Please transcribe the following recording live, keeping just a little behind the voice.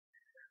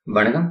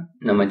வணக்கம்.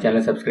 நம்ம சேனலை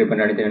சப்ஸ்கிரைப்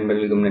பண்ண அனைத்து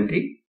நண்பர்களுக்கும் நன்றி.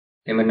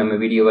 அதே மாதிரி நம்ம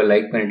வீடியோவை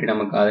லைக் பண்ணிட்டு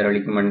நமக்கு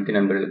ஆதரவளிக்கும் அனைத்து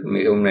நண்பர்களுக்கும்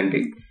மிகவும்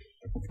நன்றி.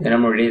 இது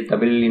நம்மளுடைய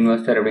தமிழ்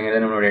இன்வெஸ்டர்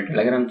அப்படிங்கிறது நம்மளுடைய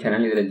டெலிகிராம்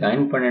சேனல். இதில்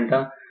ஜாயின் பண்ணிட்டா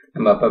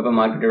நம்ம அப்பப்போ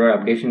மார்க்கெட்டோட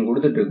அப்டேஷன்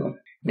கொடுத்துட்ருக்கோம்.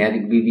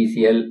 நேற்றுக்கு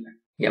பிபிசிஎல்,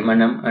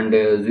 எம்என்எம்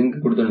அண்டு ஜிங்க்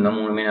கொடுத்துருந்தோம்.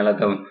 மூணுமே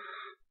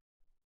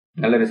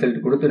நல்ல ரிசல்ட்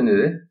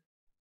கொடுத்துருந்தது.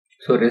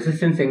 ஸோ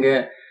ரெசிஸ்டன்ஸ் எங்கே,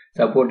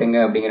 சப்போர்ட்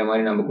எங்கே அப்படிங்கிற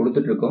மாதிரி நம்ம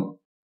கொடுத்துட்ருக்கோம்.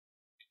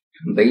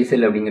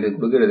 பைசெல் அப்படிங்கிறது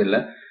கொடுக்கறது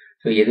இல்லை.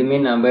 ஸோ எதுவுமே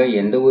நாம்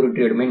எந்த ஒரு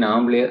ட்ரேடுமே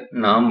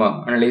நாம்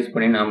அனலைஸ்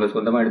பண்ணி நாம்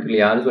சொந்தமாக எடுத்துக்கல.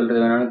 யார்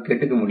சொல்கிறது வேணாலும்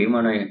கேட்டுக்க முடியும்.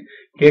 ஆனால்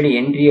ட்ரேடு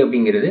என்ட்ரி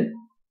அப்படிங்கிறது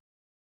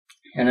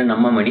ஏன்னா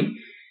நம்ம மணி,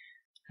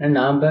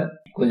 நாம்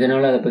கொஞ்ச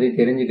நாள் அதை பற்றி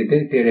தெரிஞ்சுக்கிட்டு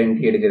ட்ரேட்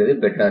என்ட்ரி எடுக்கிறது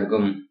பெட்டராக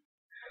இருக்கும்.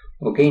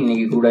 ஓகே,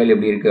 இன்னைக்கு crude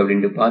எப்படி இருக்குது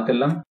அப்படின்ட்டு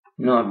பார்த்துடலாம்.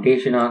 இன்னும்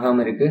அப்டேஷன்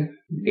ஆகாமல் இருக்குது.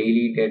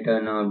 டெய்லி டேட்டா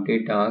இன்னும்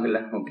அப்டேட்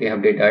ஆகலை. ஓகே,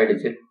 அப்டேட்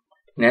ஆகிடுச்சு.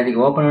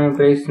 நேற்றுக்கு ஓப்பன் ஆன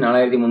ப்ரைஸ்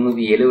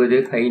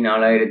 4370, ஹை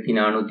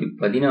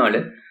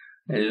 4414,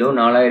 லோ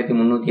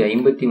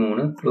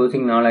 4353,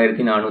 க்ளோசிங்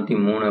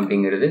 4403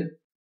 அப்படிங்கிறது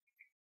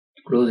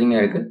க்ளோசிங்காக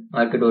இருக்குது.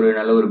 மார்க்கெட் ஒரு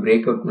நல்ல ஒரு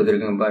பிரேக் அவுட்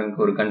கொடுத்துருக்குங்க பாருங்க.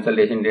 ஒரு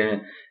கன்சல்டேஷன்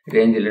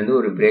ரேஞ்சிலேருந்து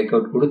ஒரு பிரேக்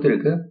அவுட்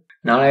கொடுத்துருக்கு.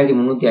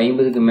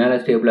 4350க்கு மேலே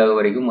ஸ்டேபிள் ஆக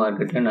வரைக்கும்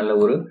மார்க்கெட்டில் நல்ல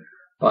ஒரு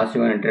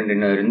பாசிட்டிவான ட்ரெண்ட்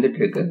இன்னும் இருந்துட்டு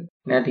இருக்கு.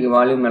 நேற்றுக்கு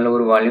வால்யூம் நல்ல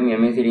ஒரு வால்யூம்.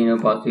 எம்ஏசிடி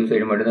பாசிட்டிவ்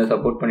சைடு மட்டும் தான்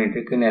சப்போர்ட் பண்ணிட்டு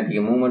இருக்கு.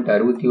 நேற்றுக்கு movement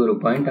 61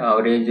 point,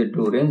 average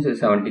 2 range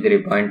 73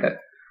 point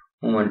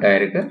movement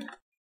ஆயிருக்கு.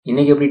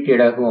 இன்னைக்கு எப்படி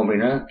ட்ரேட் ஆகும்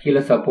அப்படின்னா,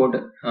 கீழே சப்போர்ட்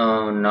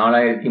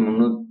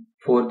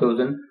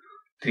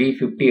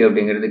 4350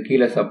 அப்படிங்கிறது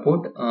கீழே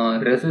சப்போர்ட்.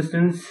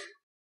 ரெசிஸ்டன்ஸ்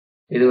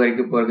இது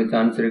வரைக்கும் போகிறதுக்கு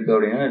சான்ஸ் இருக்குது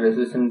அப்படின்னா,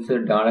 ரெசிஸ்டன்ஸ்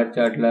டாலர்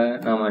சார்ட்டில்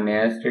நம்ம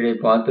நேஸ்டே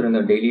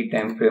பார்த்துருந்தோம். டெய்லி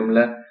டைம்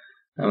ஃப்ரேமில்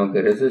நமக்கு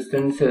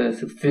ரெசிஸ்டன்ஸ்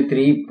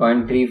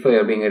 63.35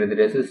 அப்படிங்கிறது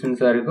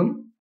ரெசிஸ்டன்ஸாக இருக்கும்.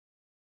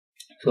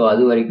 ஸோ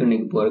அது வரைக்கும்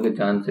இன்னைக்கு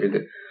போகிறதுக்கு சான்ஸ்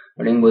இருக்குது.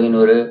 அப்படிங்கும்போது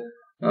இன்னொரு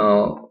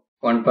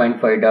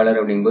 $1.5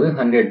 அப்படிங்கும்போது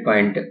 100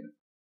 பாயிண்ட்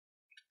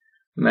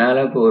மேலே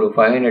இப்போ ஒரு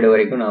 500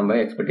 வரைக்கும் நாம்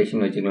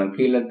எக்ஸ்பெக்டேஷன் வச்சுக்கலாம்.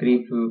 கீழே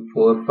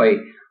 345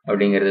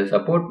 அப்படிங்கிறது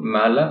சப்போர்ட்,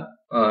 மேலே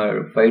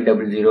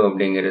 500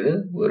 அப்படிங்கிறது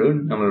ஒரு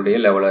நம்மளுடைய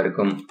லெவலாக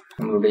இருக்கும்.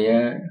 நம்மளுடைய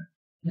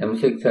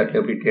MCX சார்ட்டில்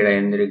எப்படி ட்ரேடாக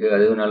இருந்திருக்கு,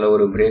 அதுவும் நல்ல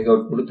ஒரு பிரேக்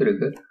அவுட்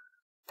கொடுத்துருக்கு.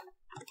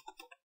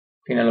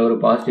 நல்ல ஒரு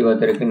பாசிட்டிவாக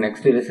தான் இருக்குது.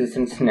 நெக்ஸ்ட்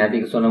ரெசிஸ்டன்ஸ்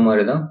நேற்றுக்கு சொன்ன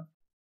மாதிரி தான்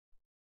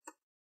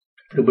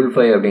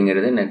 555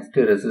 அப்படிங்கிறது நெக்ஸ்ட்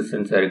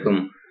ரெசிஸ்டன்ஸாக இருக்கும்.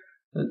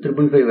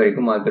 555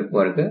 வரைக்கும் மார்க்கெட்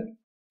போகிறதுக்கு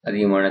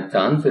அதிகமான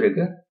சான்ஸ்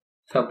இருக்குது.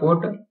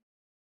 சப்போர்ட்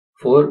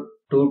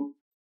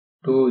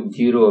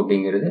 4220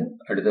 அப்படிங்கிறது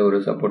அடுத்த ஒரு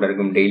சப்போர்ட்டாக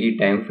இருக்கும் டெய்லி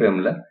டைம்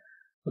ஃப்ரேமில்.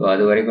 ஸோ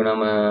அது வரைக்கும்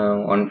நம்ம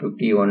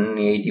 150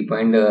 180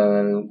 பாயிண்ட்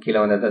கீழே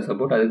வந்தால் தான்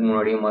சப்போர்ட். அதுக்கு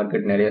முன்னாடியும்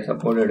மார்க்கெட் நிறைய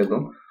சப்போர்ட்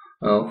எடுக்கும்.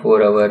 4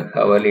 ஹவர்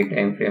ஹவர்லி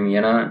டைம் ஃப்ரேம்.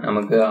 ஏன்னா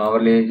நமக்கு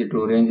ஆவரேஜ்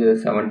 2 ரேஞ்ச்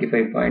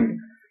 75 பாயிண்ட்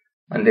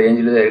அந்த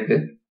ரேஞ்சில் தான்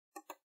இருக்குது.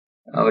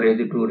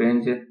 ஆவரேஜ் 2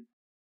 ரேஞ்சு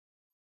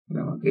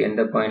நமக்கு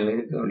எந்த பாயிண்டில்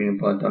இருக்குது அப்படின்னு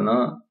பார்த்தோம்னா,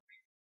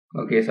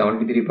 ஓகே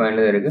 73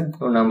 பாயிண்டில் தான் இருக்குது.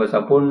 ஸோ நம்ம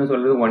சப்போர்ட்னு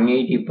சொல்கிறது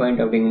 180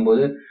 பாயிண்ட்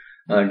அப்படிங்கும்போது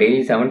டெய்லி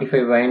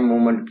 75 பாயிண்ட்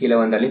மூவ்மெண்ட் கீழே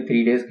வந்தாலே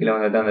 3 டேஸ் கீழே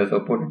வந்தால் தான் அந்த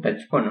சப்போர்ட்டை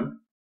டச் பண்ணும்.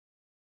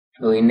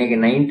 ஸோ இன்றைக்கி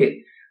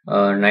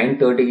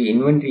 9:30க்கு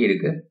இன்வென்ட்ரி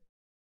இருக்குது.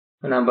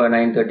 நம்ம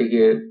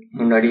 9:30க்கு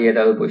முன்னாடி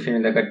ஏதாவது பொசிஷன்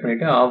இருந்தால் கட்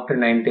பண்ணிவிட்டு ஆஃப்டர்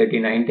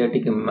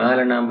 9:30க்கு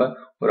மேலே நம்ம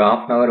ஒரு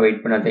 ½ hour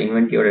வெயிட் பண்ண அந்த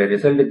இன்வென்ட்ரியோட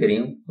ரிசல்ட்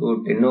தெரியும். ஸோ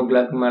 10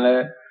 o'clock மேலே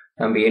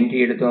நம்ம என்ட்ரி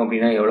எடுத்தோம்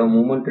அப்படின்னா எவ்வளோ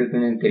மூவ்மெண்ட்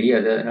இருக்குன்னு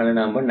தெரியாது. அதனால்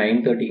நம்ம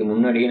 9:30க்கு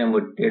முன்னாடியே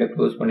நம்ம ட்ரேடை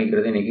க்ளோஸ்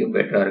பண்ணிக்கிறது இன்றைக்கி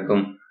பெட்டராக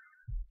இருக்கும்.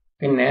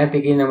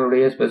 நேற்றுக்கு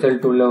நம்மளுடைய ஸ்பெஷல்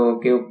டூலில்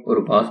ஓகே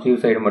ஒரு பாசிட்டிவ்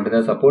சைடு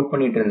மட்டும்தான் சப்போர்ட்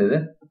பண்ணிட்டு இருந்தது.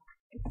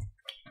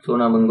 ஸோ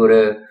நம்ம இங்கே ஒரு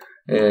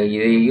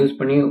இதை யூஸ்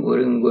பண்ணி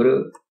இங்கே ஒரு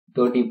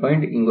 30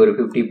 பாயிண்ட், இங்கே ஒரு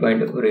 50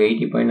 பாயிண்ட், ஒரு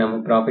 80 பாயிண்ட் நம்ம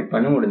ப்ராஃபிட்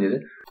பண்ண முடிஞ்சது.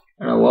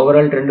 ஆனால்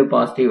ஓவரால் ட்ரெண்டு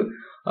பாசிட்டிவ்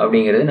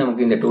அப்படிங்கிறது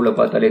நமக்கு இந்த டூலை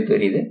பார்த்தாலே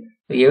தெரியுது.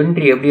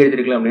 என்ட்ரி எப்படி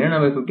எடுத்துருக்கலாம் அப்படின்னா,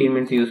 நம்ம 15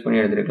 மினிட்ஸ் யூஸ்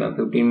பண்ணி எடுத்துருக்கலாம்.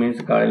 15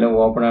 மினிட்ஸ் காலையில்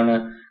ஓப்பனான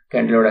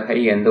கேண்டிலோட ஹை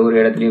எந்த ஒரு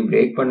இடத்துலையும்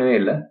பிரேக் பண்ணவே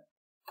இல்லை.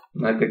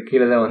 மார்க்கெட்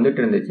கீழே தான்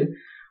வந்துட்டு இருந்துச்சு.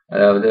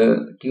 அதாவது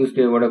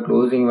டியூஸ்டேவோட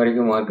க்ளோசிங்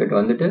வரைக்கும் மார்க்கெட்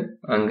வந்துட்டு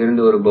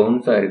அங்கிருந்து ஒரு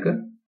பவுன்ஸாக இருக்குது.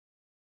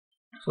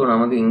 ஸோ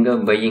நமக்கு இங்கே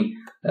பையிங்,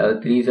 அதாவது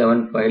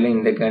 375ல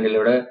இந்த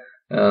கேண்டிலோட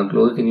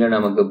க்ளோசிங்கில்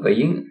நமக்கு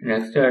பையிங்.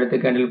 நெக்ஸ்ட் அடுத்த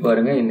கேண்டில்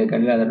பாருங்கள், இந்த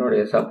கேண்டில்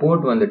அதனுடைய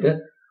சப்போர்ட் வந்துட்டு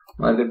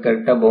மார்க்கெட்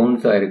கரெக்டாக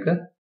பவுன்ஸாக இருக்குது.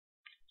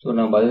 ஸோ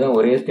நம்ம அதுதான்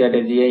ஒரே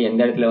ஸ்ட்ராட்டஜியை எந்த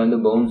இடத்துல வந்து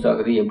பவுன்ஸ்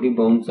ஆகுது, எப்படி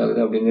பவுன்ஸ் ஆகுது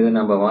அப்படிங்கிறத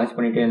நம்ம வாட்ச்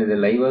பண்ணிகிட்டே இருந்தது.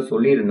 லைவாக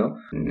சொல்லியிருந்தோம்.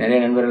 நிறைய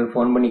நண்பர்கள்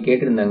ஃபோன் பண்ணி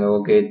கேட்டிருந்தாங்க.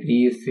 ஓகே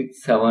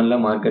 367ல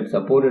மார்க்கெட்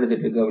சப்போர்ட்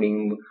எடுத்துகிட்டு இருக்கு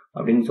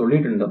அப்படின்னு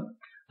சொல்லிட்டு இருந்தோம்.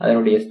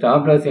 அதனுடைய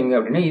ஸ்டாப் லாஸ் எங்கே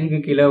அப்படின்னா, இதுக்கு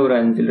கீழே ஒரு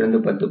 5லிருந்து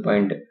 10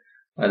 பாயிண்ட்,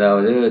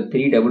 அதாவது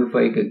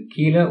 355க்கு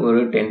கீழே ஒரு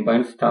 10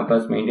 பாயிண்ட் ஸ்டாப்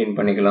லாஸ் மெயின்டைன்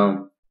பண்ணிக்கலாம்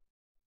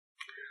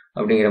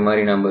அப்படிங்கிற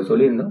மாதிரி நம்ம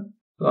சொல்லியிருந்தோம்.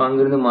 ஸோ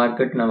அங்கிருந்து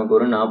மார்க்கெட் நமக்கு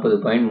ஒரு 40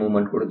 பாயிண்ட்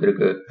மூவ்மெண்ட்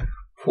கொடுத்துருக்கு.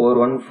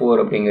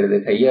 414 அப்படிங்கிறது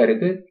ஹையாக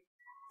இருக்குது.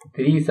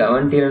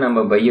 370ல நம்ம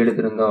பை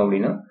எடுத்திருந்தோம்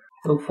அப்படின்னா,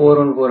 ஸோ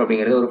 414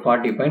 அப்படிங்கிறது ஒரு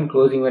 40 பாயிண்ட்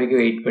க்ளோசிங்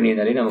வரைக்கும் வெயிட்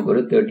பண்ணியிருந்தாலே நமக்கு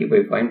ஒரு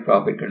 35 பாயிண்ட்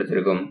ப்ராஃபிட்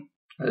கிடச்சிருக்கும்.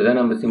 அதுதான்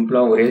நம்ம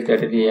சிம்பிளாக ஒரே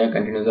ஸ்ட்ராட்டஜியாக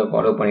கண்டினியூஸாக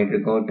ஃபாலோ பண்ணிட்டு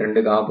இருக்கோம்.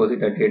 ட்ரெண்டுக்கு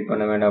ஆப்போசிட்டாக ட்ரேட்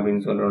பண்ண வேண்டாம்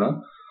அப்படின்னு சொல்கிறோன்னா,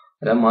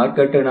 அதான்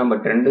மார்க்கெட்டை நம்ம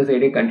ட்ரெண்டு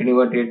சைடே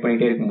கண்டினியூவாக ட்ரேட்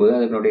பண்ணிகிட்டே இருக்கும்போது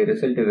அதனுடைய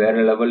ரிசல்ட்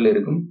வேறு லெவலில்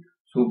இருக்கும்,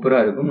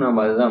 சூப்பராக இருக்கும்.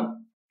 நம்ம அதுதான்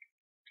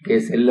ஓகே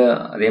செல்ல.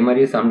 அதே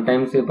மாதிரி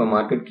சம்டைம்ஸ் இப்போ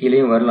மார்க்கெட்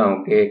கீழேயும் வரலாம்.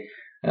 ஓகே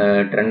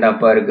ட்ரெண்ட்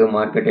அப்பா இருக்கு,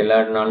 மார்க்கெட் எல்லா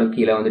நாளும்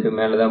கீழே வந்துட்டு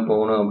மேலே தான்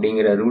போகணும்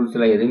அப்படிங்கிற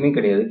ரூல்ஸ்லாம் எதுவுமே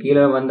கிடையாது.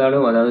 கீழே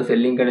வந்தாலும் அதாவது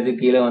செல்லிங் கிடைச்சி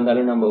கீழே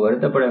வந்தாலும் நம்ம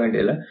வருத்தப்பட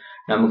வேண்டியதில்லை.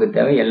 நமக்கு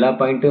தேவை எல்லா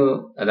பாயிண்ட்டும்,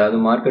 அதாவது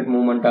மார்க்கெட்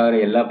மூவ்மெண்ட்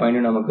ஆகிற எல்லா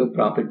பாயிண்ட்டும் நமக்கு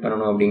ப்ராஃபிட்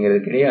பண்ணணும்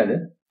அப்படிங்கிறது கிடையாது.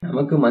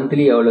 நமக்கு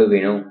மந்த்லி எவ்வளோ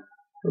வேணும்,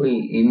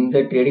 இந்த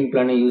ட்ரேடிங்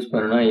பிளானை யூஸ்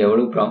பண்ணனா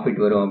எவ்வளோ ப்ராஃபிட்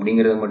வரும்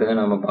அப்படிங்கிறத மட்டும்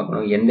தான் நம்ம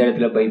பார்க்கணும். எந்த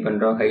இடத்துல பை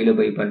பண்ணுறோம், ஹையில்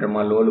பை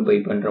பண்ணுறோமா, லோவில் பை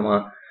பண்ணுறோமா,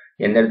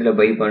 எந்த இடத்துல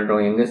பை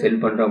பண்ணுறோம், எங்கே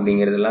செல் பண்ணுறோம்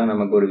அப்படிங்கிறதுலாம்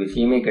நமக்கு ஒரு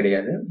விஷயமே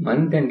கிடையாது.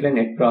 மந்த் எண்டில்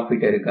நெட்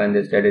ப்ராஃபிட் இருக்கா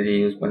அந்த ஸ்ட்ராட்டஜி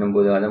யூஸ்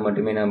பண்ணும்போது, அதை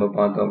மட்டுமே நம்ம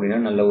பார்த்தோம் அப்படின்னா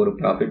நல்ல ஒரு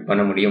ப்ராஃபிட்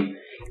பண்ண முடியும்.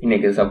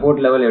 இன்னைக்கு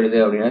சப்போர்ட் லெவல் எழுது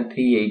அப்படின்னா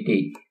 380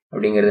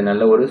 அப்படிங்கிறது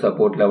நல்ல ஒரு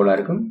சப்போர்ட் லெவலாக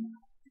இருக்கும்.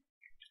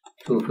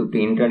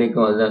 250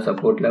 இன்ட்ராடேக்கும் அதுதான்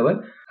support level.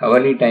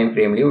 Hourly time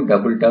ஃப்ரேம்லையும்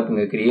double top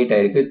இங்கே கிரியேட்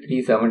ஆயிருக்கு.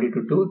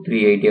 372 to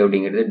 380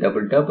 அப்படிங்கிறது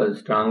டபுள் டாப். அது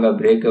ஸ்ட்ராங்காக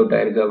பிரேக் அவுட்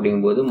ஆயிருக்கு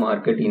அப்படிங்கும்போது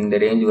மார்க்கெட் இந்த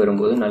ரேஞ்ச்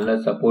வரும்போது நல்ல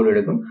சப்போர்ட்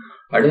எடுக்கும்.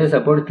 அடுத்த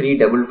சப்போர்ட்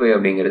 355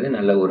 அப்படிங்கிறது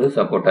நல்ல ஒரு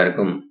சப்போர்ட்டாக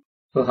இருக்கும்.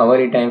 ஸோ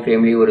ஹவர்லி டைம்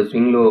ஃப்ரேம்லேயும் ஒரு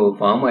ஸ்விங் லோ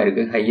ஃபார்ம்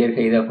ஆயிருக்கு. ஹையர்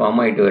ஹை தான் ஃபார்ம்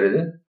ஆகிட்டு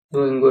வருது. ஸோ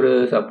இங்கே ஒரு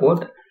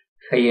சப்போர்ட்,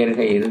 ஹையர்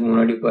ஹை. இதுக்கு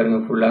முன்னாடி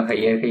பாருங்கள் ஃபுல்லாக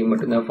ஹையர் ஹை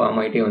மட்டும்தான் ஃபார்ம்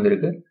ஆகிட்டே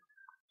வந்திருக்கு.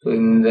 ஸோ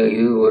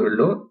இது ஒரு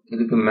லோ,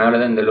 இதுக்கு மேலே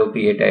தான் இந்த லோ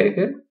கிரியேட்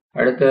ஆயிருக்கு.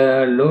 அடுத்த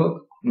லோ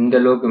இந்த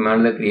லோக்கு மேலே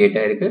தான் கிரியேட்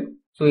ஆயிருக்கு.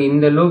 ஸோ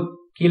இந்த லோ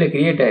கீழே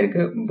கிரியேட்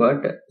ஆயிருக்கு,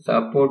 பட்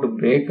சப்போர்ட்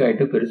பிரேக்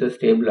ஆகிட்டு பெருசாக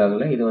ஸ்டேபிள்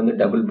ஆகலை. இது வந்து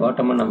டபுள்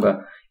பாட்டமாக நம்ம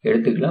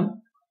எடுத்துக்கலாம்.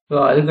 ஸோ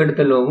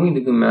அதுக்கடுத்த லோவும்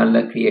இதுக்கு மேலே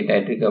தான் கிரியேட்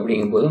ஆகிட்டு இருக்கு.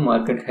 அப்படிங்கும்போது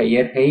மார்க்கெட்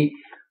ஹையர் ஹை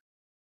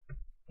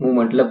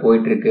மூவ்மெண்ட்டில்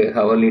போயிட்டுருக்கு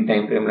ஹவர்லி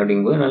டைம் ஃப்ரேமில்.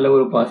 அப்படிங்கும்போது நல்ல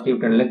ஒரு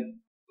பாசிட்டிவ் ட்ரெண்டில்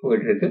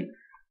போயிட்டுருக்கு.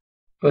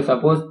 இப்போ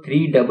சப்போஸ்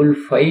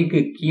 355க்கு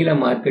கீழே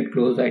மார்க்கெட்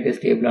க்ளோஸ் ஆகிட்டு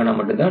ஸ்டேபிள் ஆனால்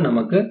மட்டும்தான்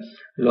நமக்கு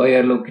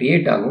லோயர் லோ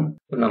கிரியேட் ஆகும்.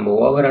 ஸோ நம்ம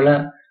ஓவராலாக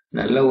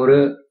நல்ல ஒரு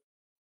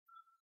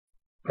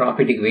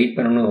ப்ராஃபிட்டுக்கு வெயிட்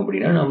பண்ணணும்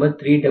அப்படின்னா நம்ம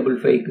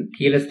 355க்கு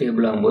கீழே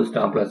ஸ்டேபிள் ஆகும்போது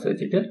ஸ்டாப் லாஸ்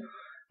வச்சுட்டு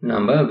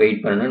நம்ம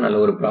வெயிட் பண்ணணும், நல்ல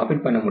ஒரு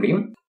ப்ராஃபிட் பண்ண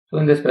முடியும். ஸோ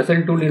இந்த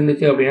ஸ்பெஷல் டூல்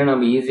இருந்துச்சு அப்படின்னா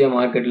நம்ம ஈஸியாக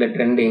மார்க்கெட்டில்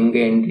ட்ரெண்ட்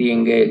எங்கே என்ட்ரி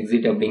எங்கே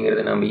எக்ஸிட்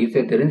அப்படிங்கிறத நம்ம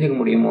ஈஸியாக தெரிஞ்சுக்க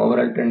முடியும்.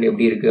 ஓவரால் ட்ரெண்ட்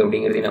எப்படி இருக்குது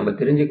அப்படிங்கிறத நம்ம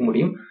தெரிஞ்சுக்க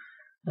முடியும்.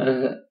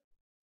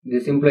 இது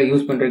சிம்பிளாக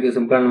யூஸ் பண்ணுறதுக்கு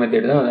சிம்பிளான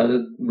மெத்தட் தான். அதாவது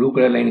ப்ளூ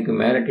கலர் லைனுக்கு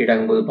மேலே ட்ரேட்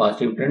ஆகும்போது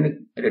பாசிட்டிவ் ட்ரெண்ட்,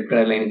 ரெட்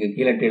கலர் லைனுக்கு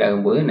கீழே ட்ரேட்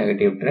ஆகும்போது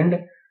நெகட்டிவ் ட்ரெண்ட்.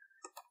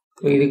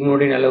 ஸோ இதுக்கு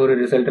முன்னாடி நல்ல ஒரு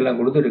ரிசல்ட் எல்லாம்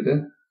கொடுத்துருக்கு.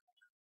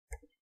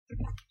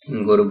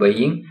 இங்கே ஒரு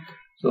பையிங்,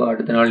 ஸோ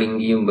அடுத்த நாள்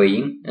இங்கேயும்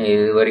பையிங்,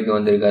 இது வரைக்கும்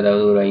வந்திருக்கு.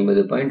 அதாவது ஒரு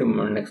 50 பாயிண்ட்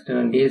நெக்ஸ்ட்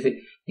டேஸ்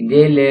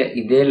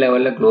இதே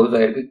லெவலில் க்ளோஸ்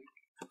ஆகிருக்கு.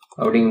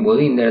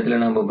 அப்படிங்கும்போது இந்த இடத்துல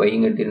நம்ம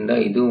பையிங் எடுத்திருந்தா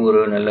இதுவும் ஒரு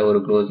நல்ல ஒரு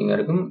க்ளோசிங்காக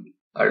இருக்கும்.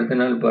 அடுத்த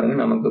நாள்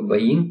பாருங்கள் நமக்கு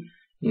பையிங்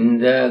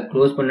இந்த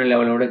க்ளோஸ் பண்ண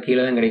லெவலோட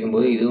கீழே தான்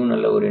கிடைக்கும்போது இதுவும்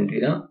நல்ல ஒரு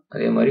என்ட்ரி தான்.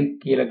 அதே மாதிரி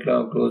கீழே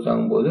க்ளோஸ்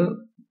ஆகும்போது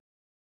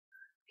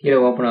கீழே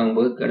ஓப்பன்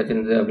ஆகும்போது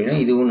கிடச்சிருந்தது அப்படின்னா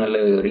இதுவும் நல்ல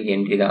ஒரு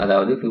என்ட்ரி தான்.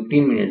 அதாவது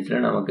 15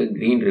 மினிட்ஸில் நமக்கு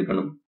க்ரீன்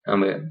இருக்கணும்.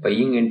 நம்ம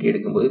பையிங் என்ட்ரி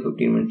எடுக்கும்போது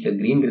 15 மினிட்ஸில்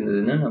க்ரீன்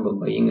இருந்ததுன்னா நம்ம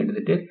பையிங்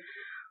எடுத்துகிட்டு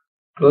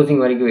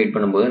க்ளோசிங் வரைக்கும் வெயிட்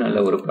பண்ணும்போது நல்ல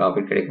ஒரு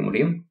ப்ராஃபிட் கிடைக்க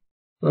முடியும்.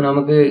 ஸோ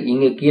நமக்கு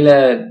இங்கே கீழே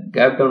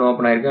கேப் டவுன்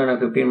ஓப்பன் ஆயிருக்கு. ஆனால்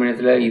 15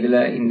 மினிட்ஸில் இதில்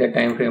இந்த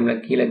டைம் ஃப்ரேமில்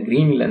கீழே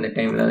க்ரீன் இல்லை அந்த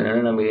டைமில்.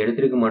 அதனால நம்ம இதை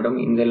எடுத்துருக்க மாட்டோம்.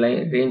 இந்த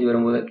ரேஞ்ச்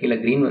வரும்போது கீழே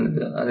க்ரீன்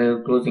வந்தது, அதை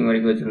க்ளோசிங்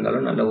வரைக்கும்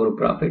வச்சுருந்தாலும் நல்ல ஒரு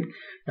ப்ராஃபிட்.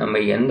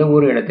 நம்ம எந்த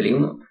ஒரு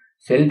இடத்துலையும்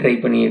செல் ட்ரை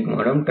பண்ணியிருக்க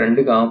மாட்டோம்,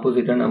 ட்ரெண்டுக்கு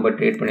ஆப்போசிட்டாக நம்ம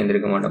ட்ரேட்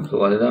பண்ணியிருக்க மாட்டோம். ஸோ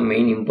அதுதான்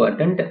மெயின்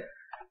இம்பார்ட்டண்ட்.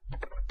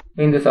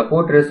 இந்த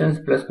support resistance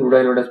plus crude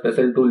ஆயிலோட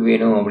special tool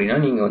வேணும் அப்படின்னா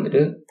நீங்கள்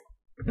வந்துட்டு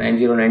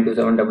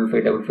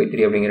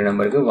 9092755553 அப்படிங்கிற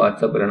நம்பருக்கு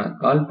வாட்ஸ்அப் இல்லைனா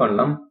கால்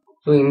பண்ணலாம்.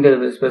 ஸோ இந்த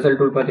ஸ்பெஷல்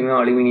டூல் பார்த்தீங்கன்னா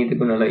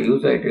அலுமினியத்துக்கும் நல்லா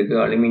யூஸ் ஆகிட்டு இருக்கு.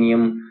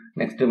 அலுமினியம்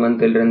நெக்ஸ்ட்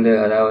மந்த்லேருந்து,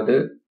 அதாவது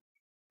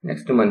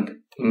நெக்ஸ்ட் மந்த்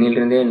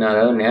இன்னிலிருந்தே,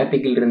 அதாவது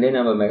நேற்றுக்கிலிருந்தே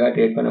நம்ம மெகா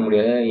ட்ரேட் பண்ண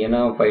முடியாது. ஏன்னா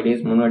 5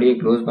 டேஸ் முன்னாடியே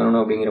க்ளோஸ்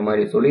பண்ணணும் அப்படிங்கிற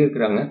மாதிரி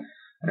சொல்லியிருக்கிறாங்க.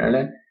 அதனால்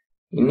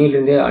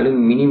இன்னிலிருந்தே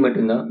மினி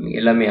மட்டும்தான்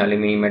எல்லாமே.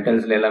 அலுமினி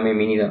மெட்டல்ஸில் எல்லாமே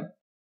மினி தான்.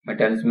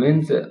 Metals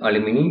means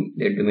alumni,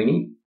 let mini,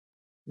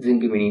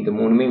 zinc mini, இந்த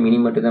மூணுமே மினி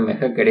மட்டும்தான்,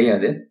 மெகா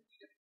கிடையாது.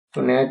 ஸோ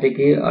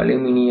நேற்றுக்கு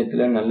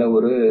அலுமினியத்தில் நல்ல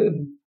ஒரு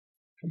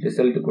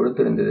ரிசல்ட்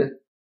கொடுத்துருந்தது,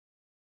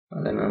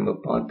 அதை நம்ம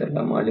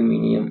பார்த்துடலாம்.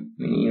 அலுமினியம்,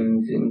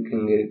 ஜிங்க்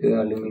இங்கே இருக்குது,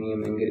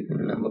 அலுமினியம் எங்கே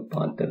இருக்குன்னு நம்ம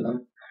பார்த்துடலாம்.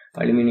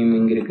 அலுமினியம்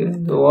இங்கே இருக்குது.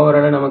 ஸோ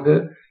ஓவராலாக நமக்கு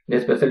இந்த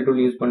ஸ்பெஷல்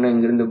டூல் யூஸ் பண்ண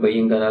இங்கிருந்து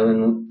பையிங், அதாவது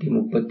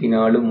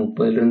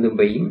 134.30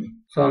 பையிங்.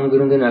 ஸோ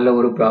அங்கிருந்து நல்ல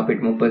ஒரு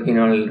ப்ராஃபிட்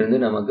 34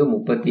 நமக்கு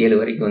 37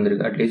 வரைக்கும்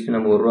வந்திருக்கு. அட்லீஸ்ட்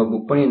நம்ம ₹1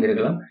 புக்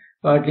பண்ணியிருந்திருக்கலாம்.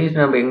 அட்லீஸ்ட்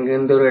நம்ம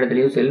எந்த ஒரு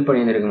இடத்துலையும் செல்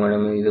பண்ணியிருந்திருக்க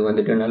மேடம். இது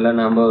வந்துட்டு நல்லா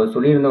நம்ம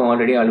சொல்லியிருந்தோம்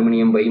ஆல்ரெடி,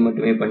 அலுமினியம் பை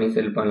மட்டுமே பண்ணி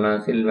செல் பண்ணலாம்,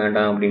 செல்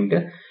வேண்டாம் அப்படின்ட்டு.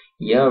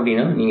 ஏன்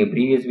அப்படின்னா நீங்கள்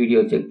ப்ரீவியஸ் வீடியோ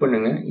செக்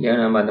பண்ணுங்கள், ஏன்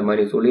நம்ம அந்த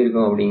மாதிரி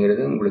சொல்லியிருக்கோம்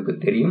அப்படிங்கிறது உங்களுக்கு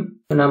தெரியும்.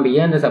 ஸோ நம்ம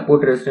ஏன் இந்த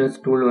சப்போர்ட் ரெசிஸ்டன்ஸ்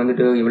டூல்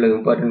வந்துட்டு இவ்வளோ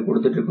இம்பார்ட்டன்ட்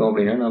கொடுத்துட்ருக்கோம்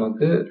அப்படின்னா,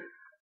 நமக்கு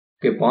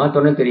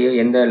பார்த்தோன்னே தெரியும்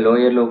எந்த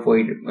லோயர் லோ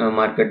போயிட்டு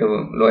மார்க்கெட்டு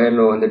லோயர்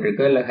லோ வந்துட்டு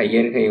இருக்கு இல்லை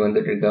ஹையர் ஹை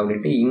வந்துட்டு இருக்கு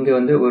அப்படின்ட்டு. இங்கே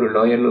வந்து ஒரு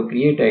லோயர் லோ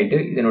கிரியேட் ஆகிட்டு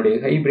இதனுடைய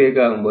ஹை பிரேக்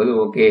ஆகும்போது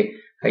ஓகே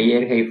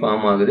ஹையர் ஹை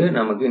ஃபார்ம் ஆகுது,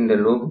 நமக்கு இந்த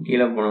லோக்கு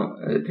கீழே போனோம்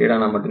ட்ரேட்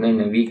ஆனால் மட்டும்தான்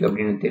இந்த வீக்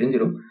அப்படின்னு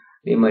தெரிஞ்சிடும்.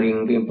 அதே மாதிரி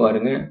இங்கேயும்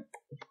பாருங்கள்,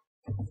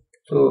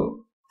 ஸோ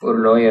ஒரு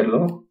லோயர்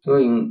லோ, ஸோ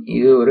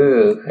இது ஒரு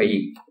ஹை,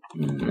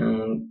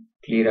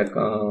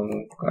 கிளியராக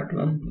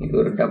காட்டலாம். இது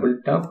ஒரு டபுள்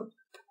டாப்,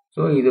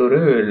 ஸோ இது ஒரு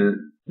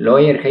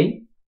லோயர் ஹை.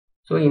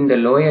 ஸோ இந்த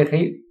லோயர்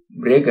ஹை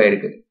பிரேக்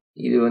ஆயிருக்கு.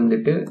 இது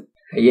வந்துட்டு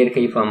ஹையர்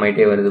ஹை ஃபார்ம்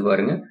ஆகிட்டே வருது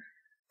பாருங்க,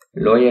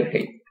 லோயர்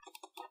ஹை.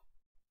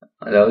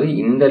 அதாவது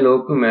இந்த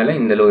லோக்கு மேலே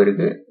இந்த லோ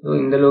இருக்கு, ஸோ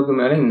இந்த லோக்கு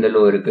மேலே இந்த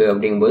லோ இருக்கு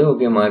அப்படிங்கும்போது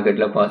ஓகே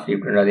மார்க்கெட்டில்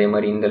பாசிட்டிவ் ட்ரெண்ட். அதே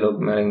மாதிரி இந்த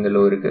லோக்கு மேலே இந்த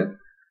லோ இருக்கு.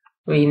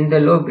 ஸோ இந்த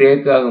லோ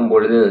பிரேக் ஆகும்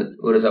பொழுது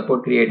ஒரு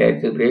சப்போர்ட் கிரியேட்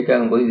ஆயிடுச்சு. பிரேக்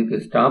ஆகும்போது இதுக்கு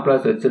ஸ்டாப்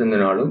லாஸ்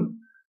வச்சிருந்தனாலும்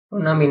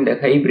நம்ம இந்த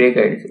ஹை பிரேக்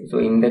ஆயிடுச்சு. ஸோ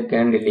இந்த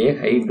கேண்டில்லையே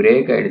ஹை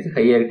பிரேக் ஆயிடுச்சு,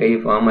 ஹையர் ஹை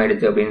ஃபார்ம்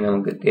ஆயிடுச்சு அப்படின்னு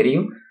நமக்கு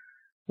தெரியும்.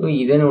 ஸோ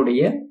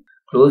இதனுடைய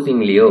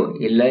க்ளோசிங்லேயோ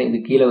இல்லை இது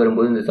கீழே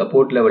வரும்போது இந்த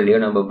சப்போர்ட் லெவல்லையோ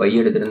நம்ம பை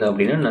எடுத்திருந்தோம்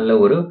அப்படின்னா நல்ல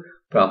ஒரு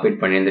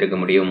ப்ராஃபிட் பண்ணியிருந்திருக்க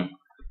முடியும்.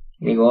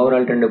 இன்னைக்கு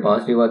ஓவரால் ட்ரெண்டு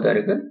பாசிட்டிவாக தான்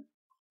இருக்கு.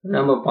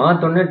 நம்ம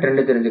பார்த்தோன்னே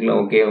ட்ரெண்டு தெரிஞ்சுக்கலாம்.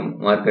 ஓகே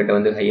மார்க்கெட்டை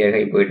வந்து ஹையர்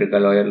ஹை போயிட்டு இருக்கா,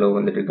 லோயர் லோ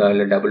வந்துட்டு இருக்கா,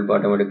 இல்லை டபுள்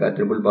பாட்டம் எடுக்கா,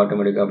 ட்ரிபிள்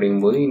பாட்டம் எடுக்கா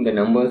அப்படிங்கும்போது இந்த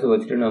நம்பர்ஸ்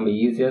வச்சுட்டு நம்ம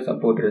ஈஸியாக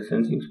சப்போர்ட்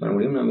ரெசிஸ்டன்ஸ் யூஸ் பண்ண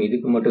முடியும். நம்ம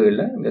இதுக்கு மட்டும்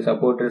இல்லை, இந்த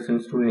சப்போர்ட்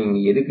ரெசிஸ்டன்ஸ் டூல்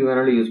நீங்கள் எதுக்கு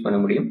வேணாலும் யூஸ் பண்ண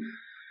முடியும்.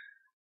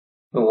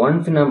 ஸோ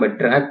ஒன்ஸ் நம்ம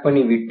ட்ராக்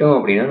பண்ணி விட்டோம்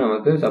அப்படின்னா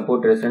நமக்கு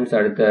சப்போர்ட் ரெசிஸ்டன்ஸ்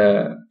அடுத்த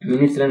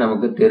மினிட்ஸில்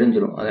நமக்கு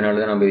தெரிஞ்சிடும். அதனால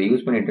தான் நம்ம இதை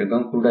யூஸ் பண்ணிட்டு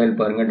இருக்கோம். க்ரூட் ஆயில்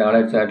பாருங்கள்,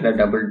 டாலர் சார்ட்டில்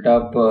டபுள்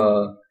டாப்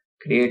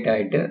கிரியேட்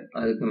ஆகிட்டு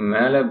அதுக்கு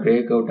மேலே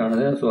பிரேக் அவுட்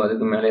ஆனது. ஸோ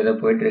அதுக்கு மேலே ஏதோ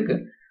போயிட்டுருக்கு.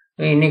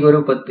 இன்னைக்கு ஒரு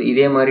 10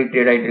 இதே மாதிரி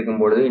ட்ரேட் ஆகிட்டு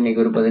இருக்கும்போது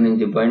இன்னைக்கு ஒரு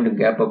 15 பாயிண்ட்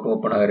கேப் அப்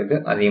ஓப்பன் ஆகிறதுக்கு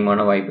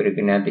அதிகமான வாய்ப்பு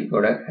இருக்குது.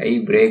 நேத்திக்கோட ஹை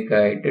பிரேக்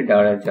ஆகிட்டு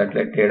டாலர்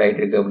சார்ட்டில் ட்ரேட்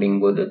ஆகிட்டு இருக்கு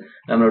அப்படிங்கும்போது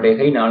நம்மளுடைய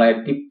ஹை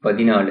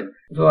 4014.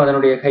 ஸோ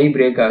அதனுடைய ஹை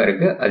பிரேக்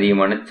ஆகிறதுக்கு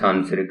அதிகமான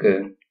சான்ஸ் இருக்குது.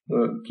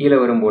 கீழே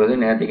வரும்பொழுது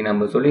நேற்றுக்கு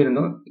நம்ம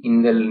சொல்லியிருந்தோம்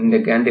இந்த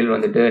கேண்டில்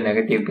வந்துட்டு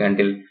நெகட்டிவ்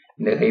கேண்டில்,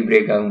 இந்த ஹை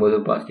பிரேக் ஆகும்போது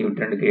பாசிட்டிவ்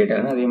ட்ரெண்ட் கிரியேட்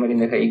ஆகணும். அதே மாதிரி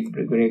இந்த ஹை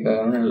பிரேக்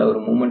ஆகணும் நல்ல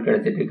ஒரு மூவ்மெண்ட்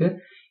கிடைச்சிட்டு இருக்கு.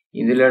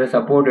 இதில்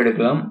சப்போர்ட்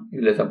எடுக்கலாம்,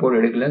 இதில் சப்போர்ட்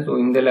எடுக்கல. ஸோ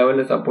இந்த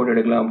லெவலில் சப்போர்ட்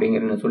எடுக்கலாம்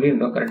அப்படிங்கிறத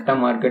சொல்லியிருந்தோம். கரெக்டாக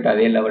மார்க்கெட்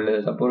அதே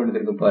லெவலில் சப்போர்ட்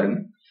எடுத்துருக்கு பாருங்க.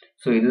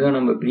 ஸோ இதுதான்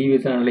நம்ம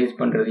ப்ரீவியஸாக அனலைஸ்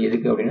பண்ணுறது.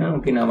 எதுக்கு அப்படின்னா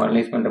ஓகே நம்ம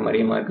அனலைஸ் பண்ணுற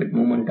மாதிரியே மார்க்கெட்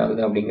மூவ்மெண்ட்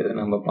ஆகுது அப்படிங்கிறத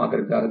நம்ம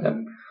பார்க்கறதுக்காக தான்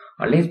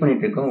அனலைஸ்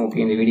பண்ணிட்டு இருக்கோம்.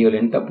 ஓகே இந்த வீடியோ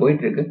லென்த்தாக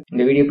போயிட்டு இருக்கு.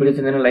 இந்த வீடியோ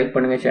பிடிச்சிருந்தா லைக்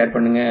பண்ணுங்க, ஷேர்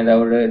பண்ணுங்க.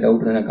 ஏதாவது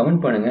டவுட் இருந்தால்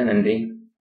கமெண்ட் பண்ணுங்க. நன்றி.